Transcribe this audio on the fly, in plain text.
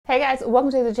Hey guys,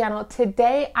 welcome to the channel.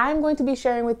 Today I'm going to be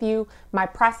sharing with you my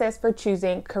process for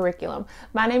choosing curriculum.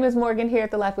 My name is Morgan here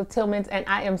at The Life of Tillmans, and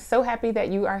I am so happy that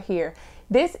you are here.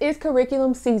 This is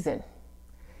curriculum season.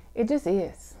 It just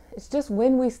is. It's just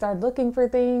when we start looking for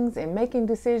things and making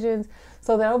decisions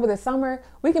so that over the summer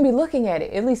we can be looking at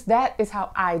it. At least that is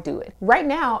how I do it. Right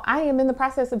now, I am in the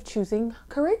process of choosing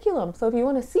curriculum. So if you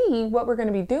want to see what we're going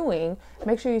to be doing,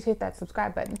 make sure you hit that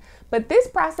subscribe button. But this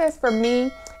process for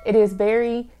me, it is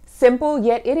very simple,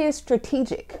 yet it is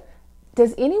strategic.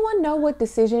 Does anyone know what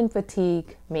decision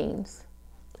fatigue means?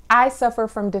 I suffer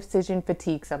from decision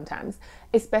fatigue sometimes,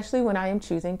 especially when I am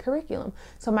choosing curriculum.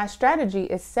 So my strategy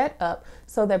is set up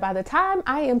so that by the time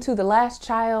I am to the last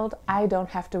child, I don't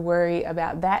have to worry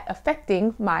about that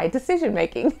affecting my decision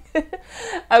making.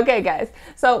 Okay, guys.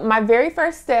 So my very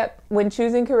first step when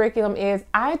choosing curriculum is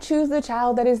I choose the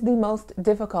child that is the most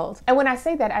difficult. And when I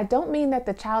say that, I don't mean that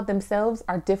the child themselves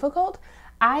are difficult.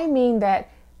 I mean that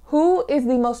who is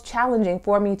the most challenging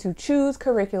for me to choose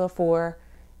curricula for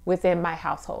within my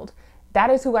household. That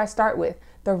is who I start with.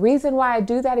 The reason why I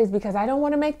do that is because I don't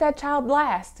want to make that child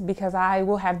last, because I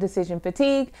will have decision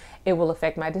fatigue. It will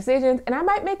affect my decisions, and I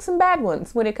might make some bad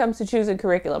ones when it comes to choosing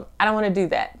curriculum. I don't want to do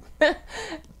that.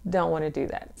 Don't want to do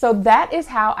that. So that is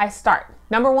how I start.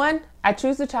 Number one, I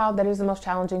choose the child that is the most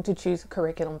challenging to choose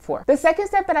curriculum for. The second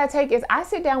step that I take is I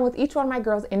sit down with each one of my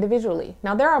girls individually.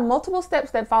 Now there are multiple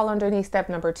steps that fall underneath step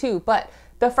number two, but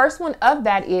the first one of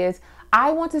that is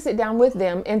I want to sit down with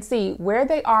them and see where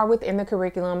they are within the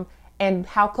curriculum and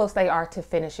how close they are to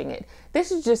finishing it.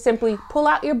 This is just simply pull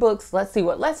out your books. Let's see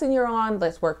what lesson you're on.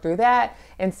 Let's work through that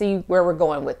and see where we're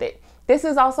going with it. This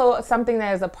is also something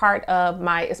that is a part of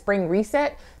my spring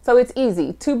reset. So it's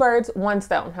easy. 2 birds, 1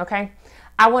 stone. Okay.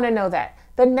 I want to know that.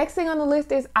 The next thing on the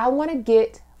list is I want to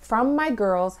get from my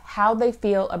girls how they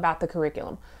feel about the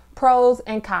curriculum, pros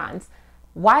and cons,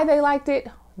 why they liked it,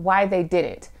 why they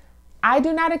didn't. I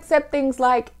do not accept things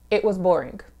like it was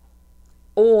boring,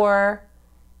 or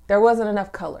there wasn't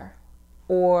enough color,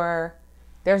 or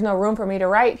there's no room for me to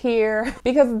write here,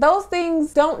 because those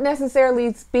things don't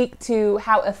necessarily speak to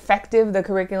how effective the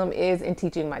curriculum is in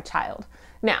teaching my child.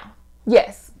 Now,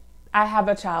 yes, I have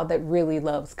a child that really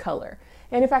loves color.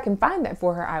 And if I can find that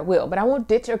for her, I will. But I won't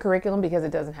ditch a curriculum because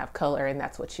it doesn't have color and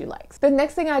that's what she likes. The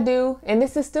next thing I do, and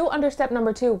this is still under step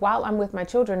number 2 while I'm with my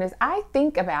children, is I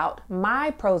think about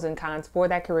my pros and cons for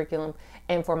that curriculum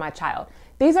and for my child.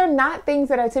 These are not things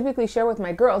that I typically share with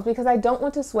my girls because I don't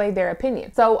want to sway their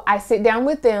opinion. So I sit down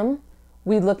with them,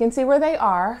 we look and see where they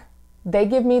are, they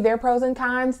give me their pros and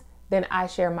cons, then I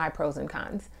share my pros and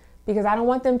cons. Because I don't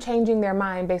want them changing their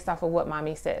mind based off of what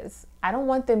mommy says. I don't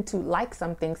want them to like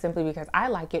something simply because I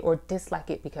like it or dislike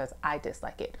it because I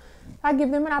dislike it. I give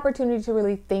them an opportunity to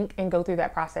really think and go through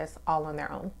that process all on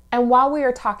their own. And while we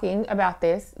are talking about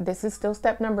this is still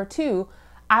step number 2.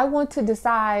 I want to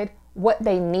decide what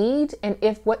they need and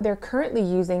if what they're currently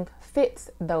using fits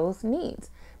those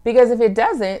needs. Because if it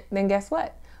doesn't, then guess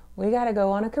what? We got to go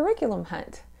on a curriculum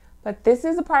hunt. But this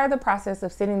is a part of the process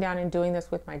of sitting down and doing this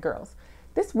with my girls.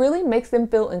 This really makes them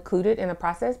feel included in the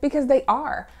process because they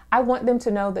are. I want them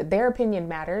to know that their opinion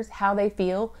matters, how they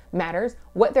feel matters,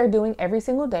 what they're doing every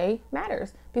single day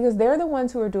matters, because they're the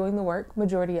ones who are doing the work,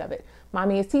 majority of it.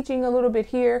 Mommy is teaching a little bit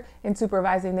here and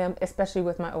supervising them, especially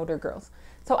with my older girls.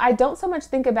 So I don't so much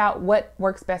think about what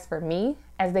works best for me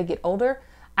as they get older.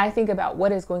 I think about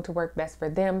what is going to work best for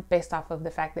them based off of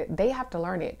the fact that they have to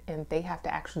learn it and they have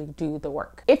to actually do the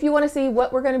work. If you want to see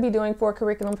what we're going to be doing for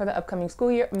curriculum for the upcoming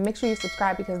school year, make sure you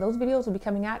subscribe because those videos will be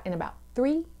coming out in about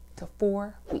 3 to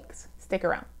 4 weeks. Stick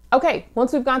around. Okay,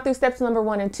 once we've gone through steps number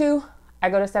 1 and 2, I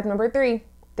go to step number 3.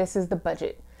 This is the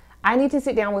budget. I need to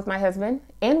sit down with my husband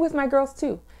and with my girls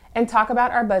too and talk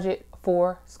about our budget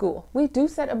for school. We do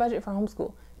set a budget for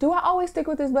homeschool. Do I always stick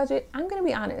with this budget? I'm going to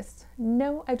be honest.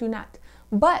 No, I do not.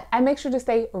 But I make sure to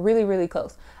stay really, really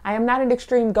close. I am not an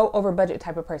extreme go over budget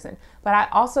type of person, but I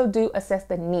also do assess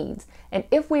the needs. And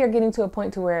if we are getting to a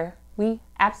point to where we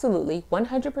absolutely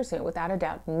 100% without a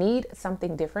doubt need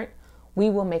something different, we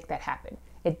will make that happen.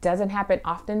 It doesn't happen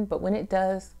often, but when it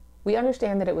does, we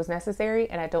understand that it was necessary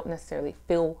and I don't necessarily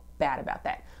feel bad about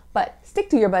that. But stick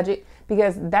to your budget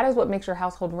because that is what makes your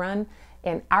household run.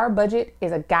 And our budget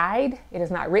is a guide. It is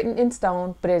not written in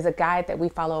stone, but it is a guide that we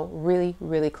follow really,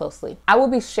 really closely. I will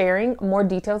be sharing more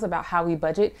details about how we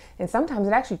budget. And sometimes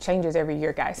it actually changes every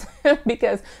year, guys,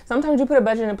 because sometimes you put a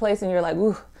budget in place and you're like,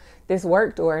 ooh, this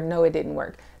worked or no, it didn't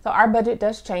work. So our budget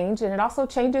does change, and it also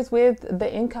changes with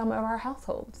the income of our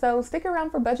household. So stick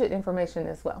around for budget information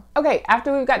as well. Okay,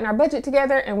 after we've gotten our budget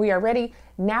together and we are ready,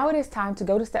 now it is time to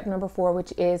go to step number 4,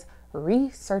 which is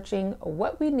researching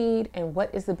what we need and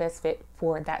what is the best fit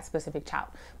for that specific child.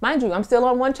 Mind you, I'm still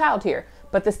on one child here,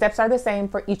 but the steps are the same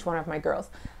for each one of my girls.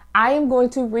 I am going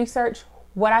to research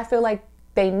what I feel like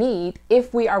they need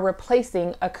if we are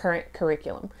replacing a current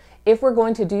curriculum. If we're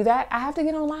going to do that, I have to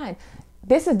get online.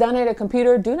 This is done at a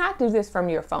computer. Do not do this from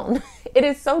your phone. It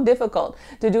is so difficult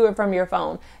to do it from your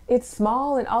phone. It's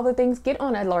small and all the things. Get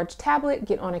on a large tablet,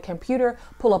 get on a computer,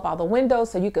 pull up all the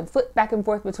windows so you can flip back and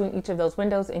forth between each of those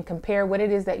windows and compare what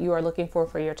it is that you are looking for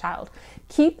your child.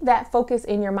 Keep that focus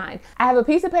in your mind. I have a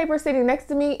piece of paper sitting next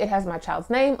to me. It has my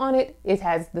child's name on it. It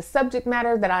has the subject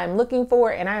matter that I am looking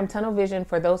for, and I am tunnel vision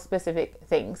for those specific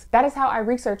things. That is how I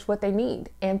research what they need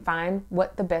and find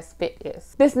what the best fit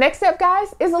is. This next step,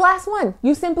 guys, is the last one.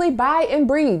 You simply buy and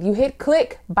breathe. You hit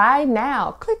click, buy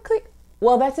now, click, click.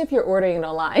 Well, that's if you're ordering it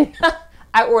online.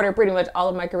 I order pretty much all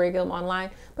of my curriculum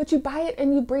online, but you buy it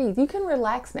and you breathe. You can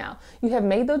relax now. You have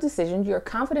made those decisions. You're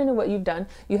confident in what you've done.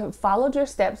 You have followed your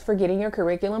steps for getting your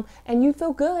curriculum, and you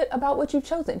feel good about what you've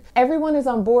chosen. Everyone is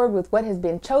on board with what has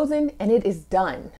been chosen, and it is done.